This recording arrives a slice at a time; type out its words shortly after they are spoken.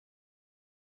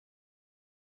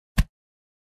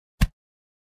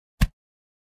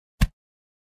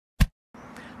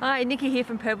Hi, Nikki here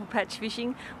from Purple Patch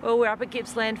Fishing. Well, we're up at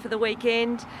Gippsland for the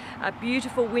weekend. A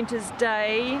beautiful winter's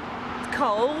day. It's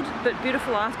cold, but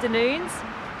beautiful afternoons.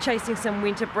 Chasing some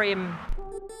winter bream.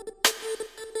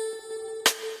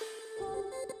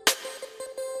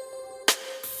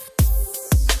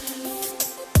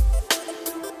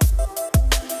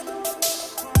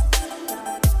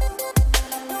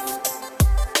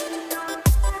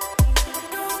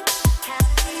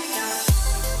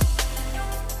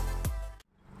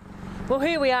 Well,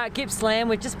 here we are at Gippsland.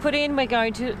 We've just put in, we're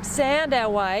going to sound our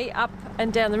way up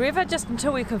and down the river just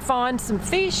until we can find some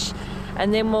fish,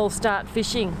 and then we'll start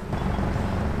fishing.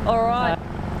 All right,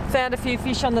 found a few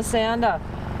fish on the sounder.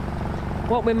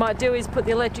 What we might do is put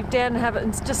the electric down and have it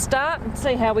and just start and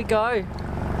see how we go.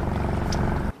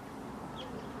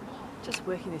 Just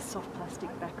working this soft plastic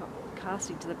back up,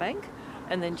 casting to the bank,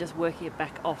 and then just working it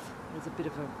back off. There's a bit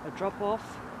of a drop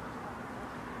off.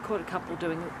 Caught a couple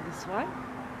doing it this way.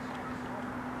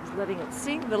 Just letting it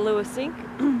sink, the lure sink.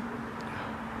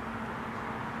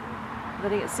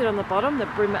 Letting it sit on the bottom, the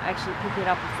brim actually picking it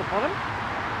up off the bottom.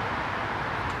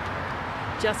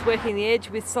 Just working the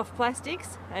edge with soft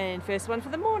plastics, and first one for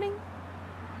the morning.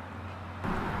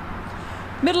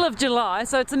 Middle of July,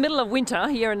 so it's the middle of winter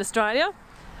here in Australia,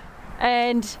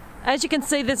 and as you can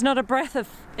see there's not a breath of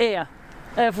air,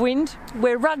 of wind.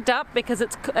 We're rugged up because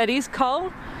it is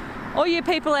cold. All you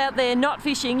people out there not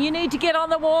fishing, you need to get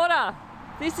on the water.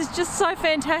 This is just so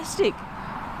fantastic.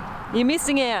 You're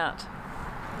missing out.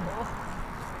 Oh,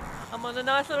 I'm on a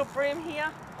nice little bream here.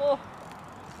 Oh,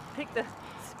 pick the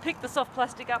soft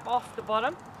plastic up off the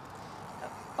bottom.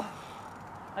 Oh,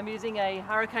 I'm using a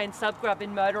Hurricane Subgrub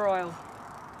in motor oil.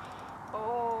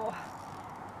 Oh,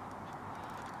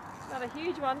 not a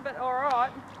huge one, but all right.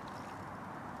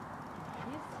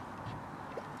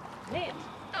 Yes. Net.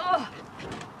 Oh.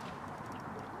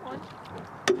 Come on.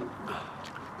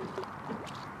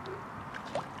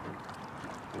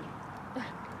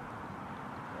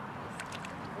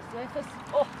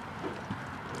 Oh.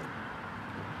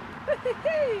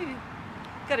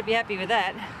 Got to be happy with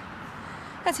that.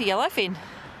 That's a yellowfin.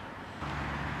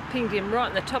 Pinged him right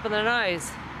in the top of the nose.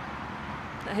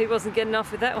 He wasn't getting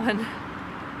off with that one.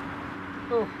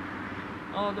 Oh,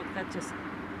 oh look, that just...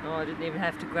 Oh, I didn't even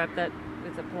have to grab that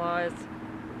with the pliers.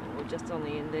 Oh, just on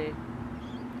the end there.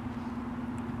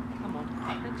 Come on,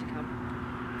 don't you come.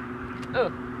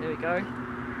 Oh, there we go.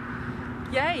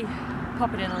 Yay!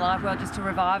 Pop it in the live well just to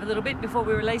revive a little bit before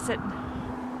we release it.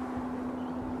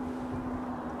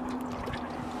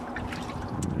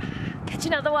 Catch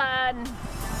another one!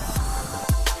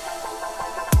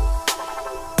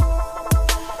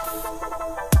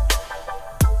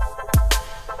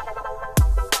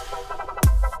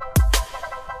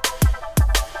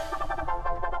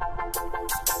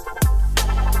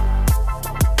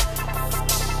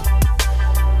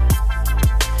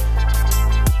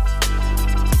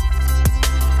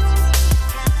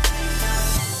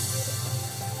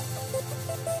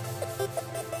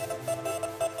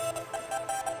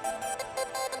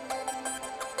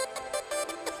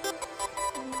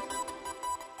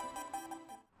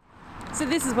 So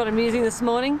this is what I'm using this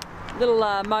morning, little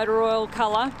motor oil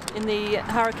colour in the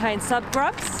Hurricane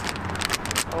Subgrubs.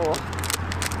 Oh,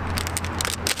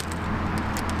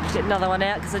 get another one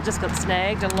out because I just got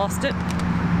snagged and lost it.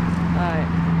 Oh,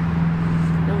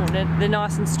 they're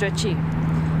nice and stretchy.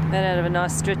 Made out of a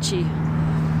nice stretchy,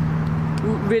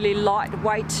 really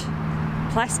lightweight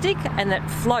plastic, and that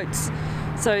floats.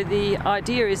 So the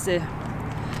idea is the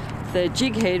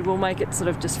jig head will make it sort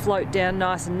of just float down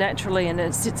nice and naturally, and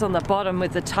it sits on the bottom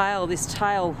with the tail. This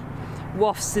tail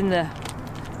wafts up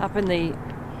in the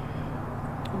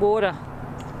water,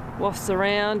 wafts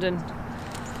around, and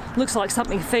looks like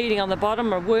something feeding on the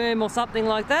bottom, a worm or something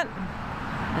like that.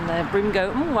 And the bream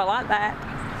go, I like that.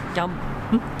 Yum.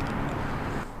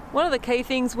 One of the key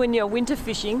things when you're winter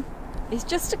fishing is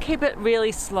just to keep it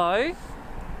really slow.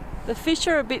 The fish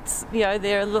are a bit,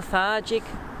 they're lethargic.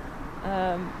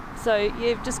 So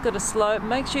you've just got to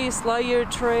make sure you slow your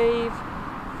retrieve,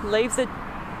 leave the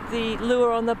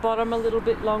lure on the bottom a little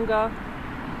bit longer.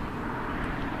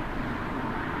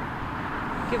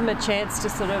 Give them a chance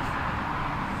to sort of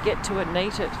get to it and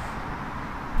eat it.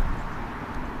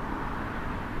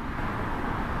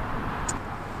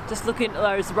 Just looking at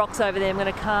those rocks over there, I'm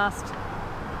going to cast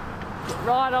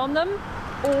right on them.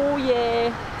 Oh yeah,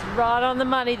 it's right on the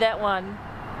money, that one.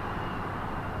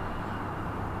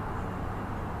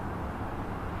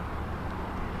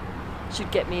 Should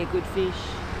get me a good fish.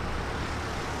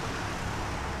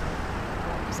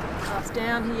 I'm just going to cast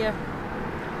down here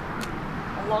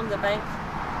along the bank,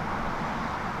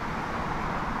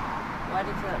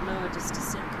 waiting for that lure just to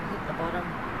sink and hit the bottom.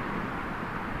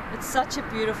 It's such a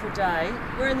beautiful day.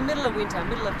 We're in the middle of winter,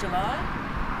 middle of July.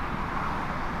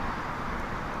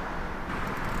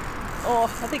 Oh,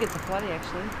 I think it's a floodie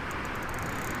actually.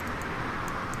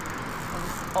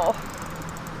 Oh.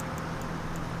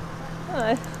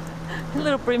 Oh.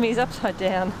 Little Breamy's upside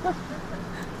down.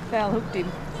 Foul hooked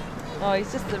him. Oh,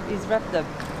 he's wrapped the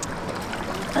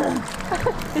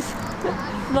he's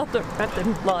not wrapped the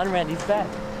line around his back.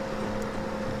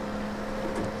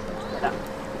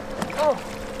 Oh.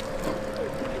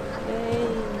 Hey.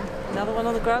 Another one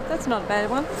on the grub. That's not a bad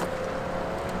one.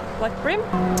 Black Bream.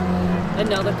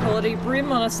 Another quality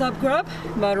Bream on a Subgrub.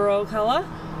 Motor oil colour.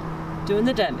 Doing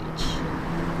the damage.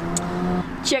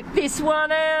 Check this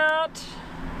one out.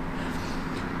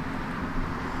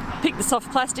 Pick the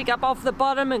soft plastic up off the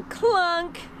bottom and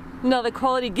clunk. Another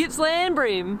quality Gippsland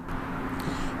Bream.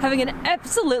 Having an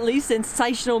absolutely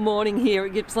sensational morning here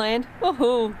at Gippsland.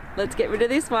 Woohoo! Let's get rid of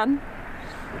this one.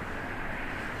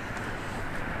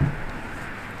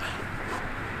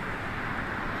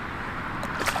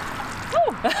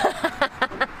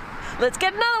 Let's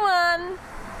get another one.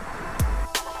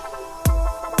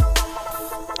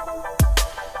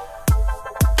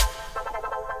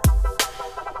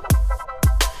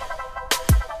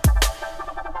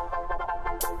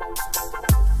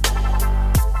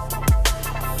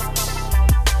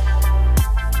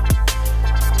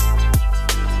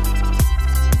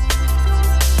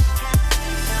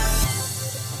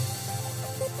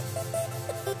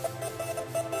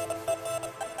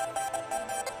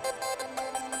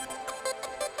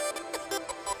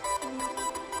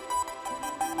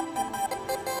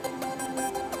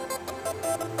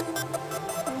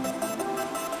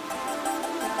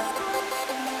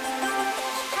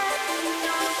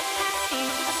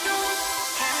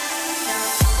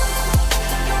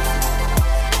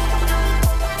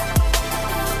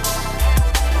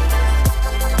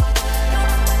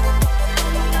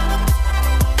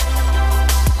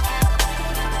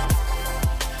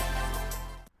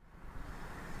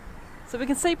 So we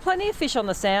can see plenty of fish on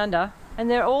the sounder and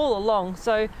they're all along,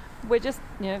 so we're just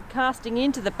casting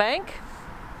into the bank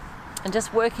and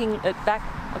just working it back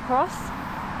across,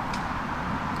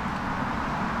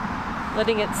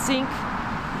 letting it sink,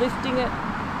 lifting it,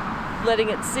 letting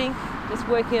it sink, just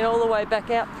working it all the way back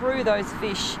out through those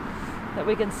fish that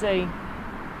we can see,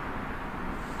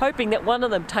 hoping that one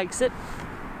of them takes it,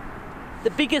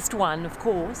 the biggest one of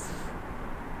course.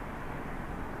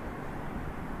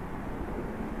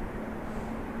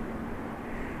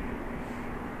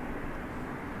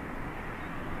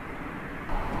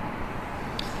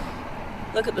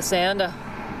 Look at the sounder.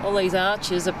 All these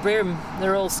arches are Bream.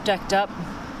 They're all stacked up.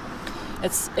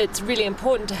 It's really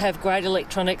important to have great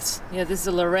electronics. This is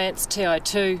a Lowrance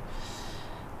Ti2.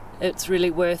 It's really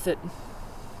worth it.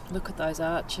 Look at those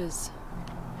arches.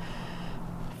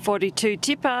 42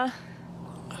 tipper.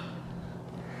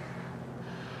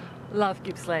 Love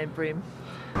Gippsland Bream.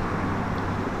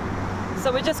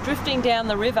 So we're just drifting down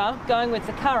the river, going with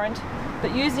the current,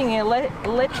 but using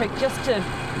electric just to,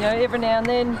 every now and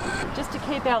then, just to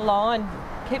keep our line,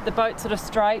 keep the boat sort of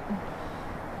straight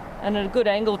and at a good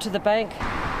angle to the bank.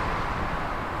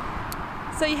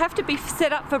 So you have to be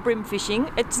set up for bream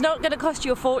fishing. It's not going to cost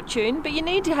you a fortune, but you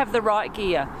need to have the right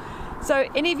gear. So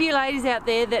any of you ladies out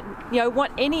there that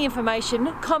want any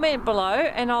information, comment below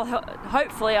and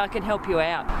hopefully I can help you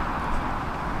out.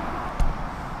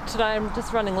 Today I'm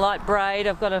just running light braid.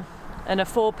 I've got a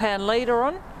 4-pound leader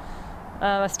on.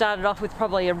 I started off with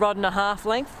probably a 1.5 rod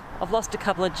length. I've lost a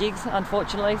couple of jigs,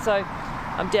 unfortunately, so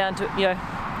I'm down to,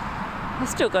 I've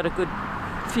still got a good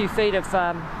few feet of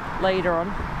leader on.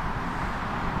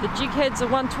 The jig head's a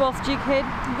 1/12 jig head,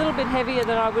 a little bit heavier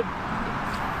than I would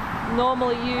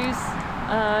normally use,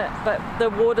 but the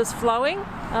water's flowing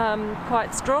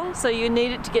quite strong, so you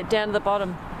need it to get down to the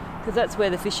bottom, because that's where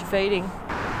the fish are feeding.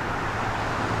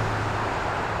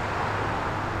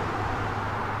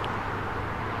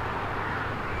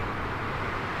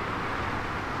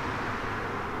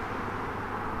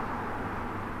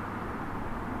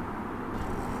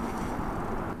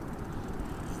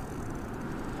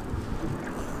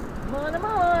 Come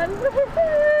on.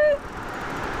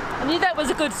 I knew that was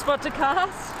a good spot to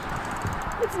cast.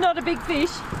 It's not a big fish.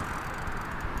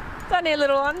 It's only a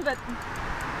little one, but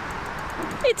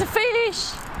it's a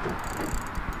fish.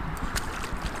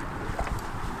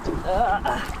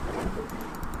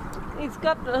 He's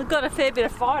got a fair bit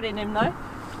of fight in him though.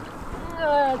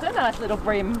 It's a nice little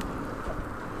bream.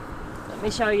 Let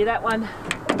me show you that one.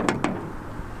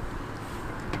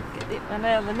 Get that one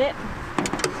out of the net.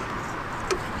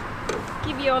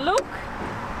 Give you a look.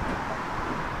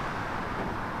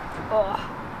 Oh.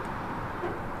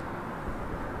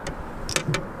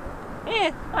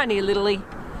 Yeah, only a littly,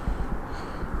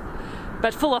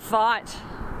 but full of fight.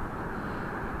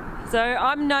 So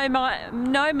I'm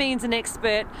no means an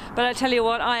expert, but I tell you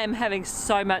what, I am having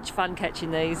so much fun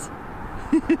catching these.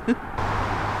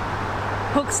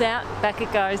 Hooks out, back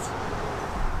it goes.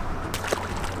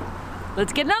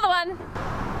 Let's get another one.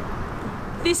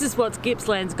 This is what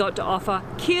Gippsland's got to offer.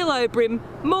 Kilo bream,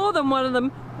 more than one of them.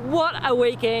 What a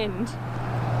weekend.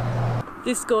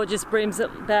 This gorgeous bream's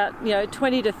about,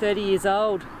 20 to 30 years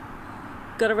old.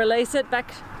 Got to release it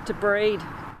back to breed.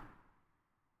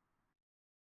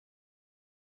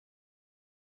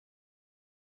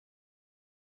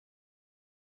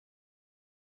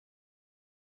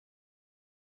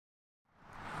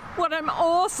 What an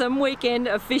awesome weekend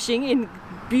of fishing in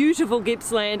beautiful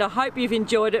Gippsland. I hope you've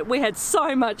enjoyed it. We had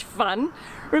so much fun.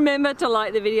 Remember to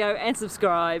like the video and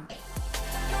subscribe.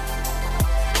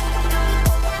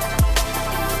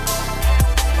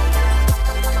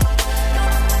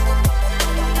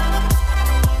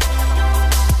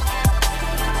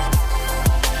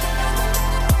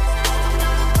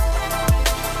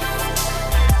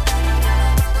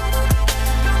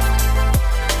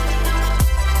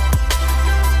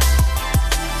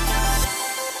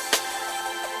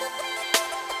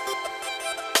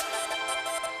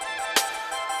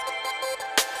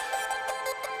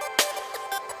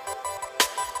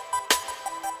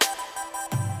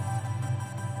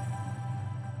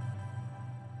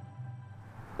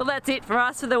 Well, that's it for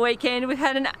us for the weekend. We've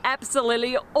had an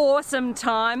absolutely awesome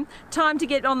time. Time to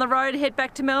get on the road, head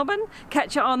back to Melbourne.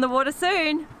 Catch you on the water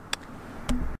soon.